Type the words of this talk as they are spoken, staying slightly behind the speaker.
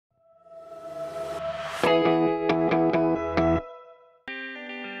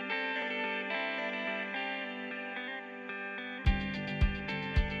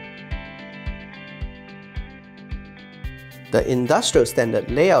The industrial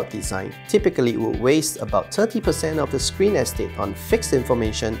standard layout design typically will waste about 30% of the screen estate on fixed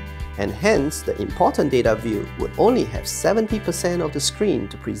information, and hence the important data view would only have 70% of the screen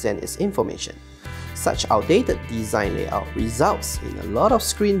to present its information. Such outdated design layout results in a lot of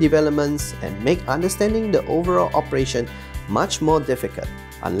screen developments and make understanding the overall operation much more difficult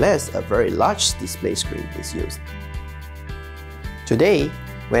unless a very large display screen is used. Today,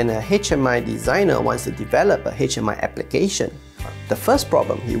 when a HMI designer wants to develop a HMI application, the first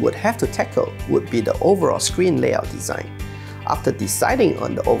problem he would have to tackle would be the overall screen layout design. After deciding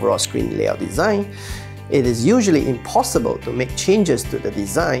on the overall screen layout design, it is usually impossible to make changes to the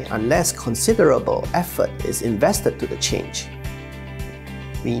design unless considerable effort is invested to the change.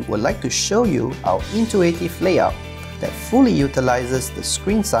 We would like to show you our intuitive layout that fully utilizes the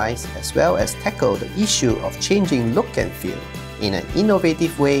screen size as well as tackle the issue of changing look and feel in an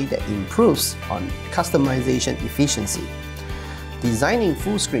innovative way that improves on customization efficiency. Designing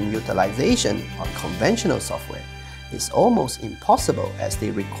full screen utilization on conventional software is almost impossible as they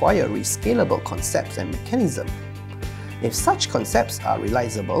require rescalable concepts and mechanisms. If such concepts are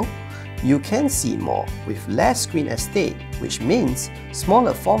realizable, you can see more with less screen estate, which means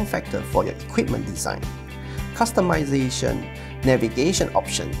smaller form factor for your equipment design. Customization navigation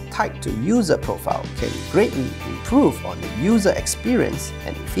option tied to user profile can greatly improve on the user experience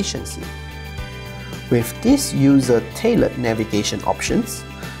and efficiency. With these user-tailored navigation options,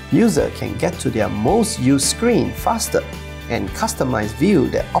 user can get to their most used screen faster and customized view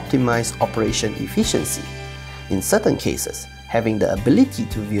that optimize operation efficiency. In certain cases, having the ability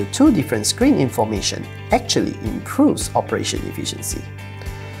to view two different screen information actually improves operation efficiency.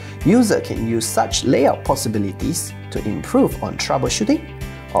 User can use such layout possibilities to improve on troubleshooting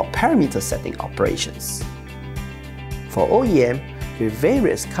or parameter setting operations. For OEM, with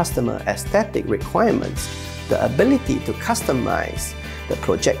various customer aesthetic requirements, the ability to customize the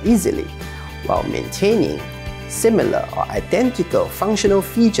project easily while maintaining similar or identical functional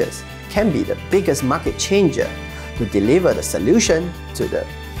features can be the biggest market changer to deliver the solution to the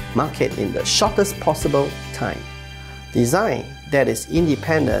market in the shortest possible time. Design that is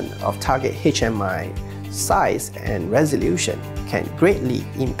independent of target HMI size and resolution can greatly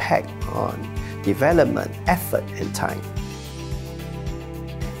impact on development effort and time.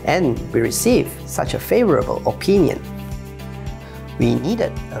 And we received such a favorable opinion. We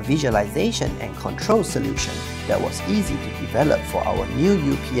needed a visualization and control solution that was easy to develop for our new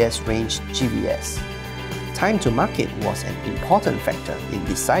UPS range GVS. Time to market was an important factor in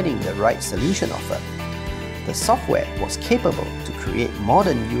deciding the right solution offer. The software was capable to create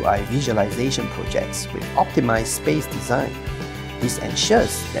modern UI visualization projects with optimized space design. This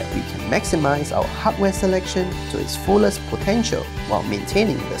ensures that we can maximize our hardware selection to its fullest potential while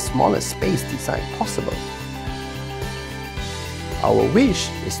maintaining the smallest space design possible. Our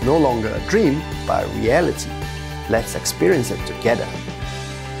wish is no longer a dream, but a reality. Let's experience it together.